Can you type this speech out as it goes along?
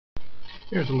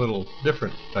Here's a little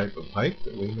different type of hike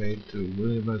that we made to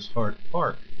Wm.S.Hart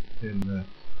Park in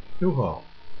Newhall.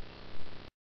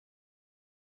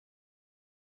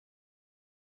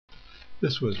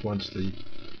 This was once the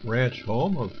ranch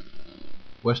home of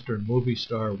Western movie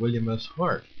star Wm.S.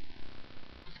 Hart.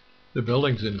 The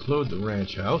buildings include the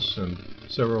ranch house and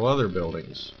several other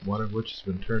buildings, one of which has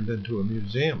been turned into a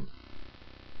museum.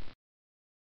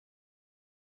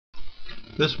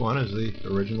 This one is the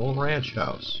original ranch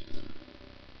house,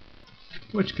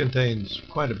 which contains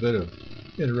quite a bit of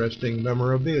interesting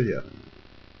memorabilia.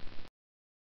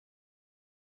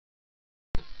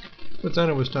 But then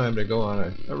it was time to go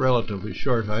on a relatively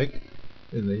short hike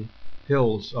in the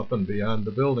hills up and beyond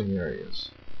the building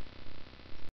areas.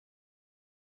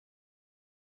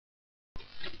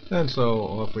 And so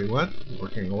off we went,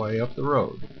 working our way up the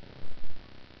road.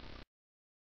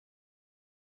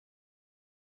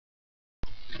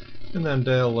 And then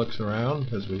Dale looks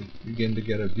around as we begin to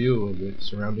get a view of the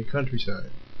surrounding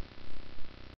countryside.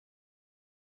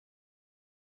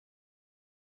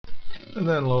 And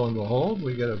then lo and behold,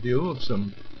 we get a view of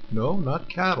some, no, not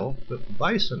cattle, but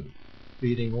bison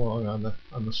feeding along on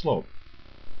the slope.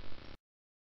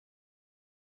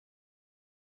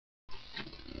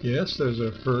 Yes, there's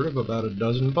a herd of about a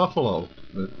dozen buffalo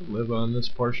that live on this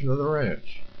portion of the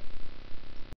ranch.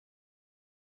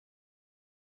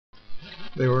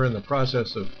 They were in the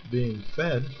process of being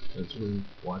fed as we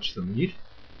watched them eat.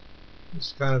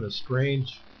 It's kind of a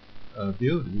strange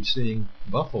view to be seeing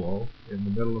buffalo in the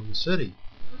middle of the city.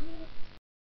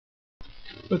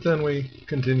 But then we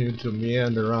continued to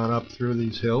meander on up through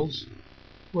these hills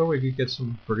where we could get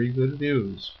some pretty good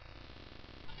views.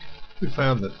 We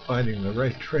found that finding the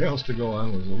right trails to go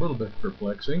on was a little bit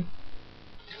perplexing,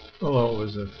 although it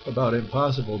was about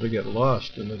impossible to get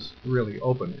lost in this really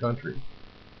open country.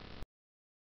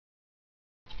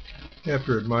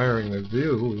 After admiring the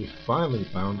view, we finally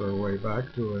found our way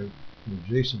back to an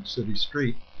adjacent city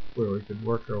street where we could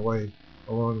work our way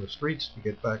along the streets to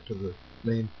get back to the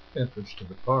main entrance to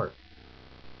the park.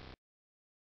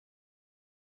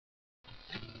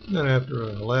 Then after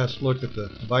a last look at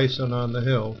the bison on the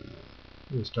hill,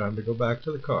 it was time to go back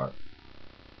to the car.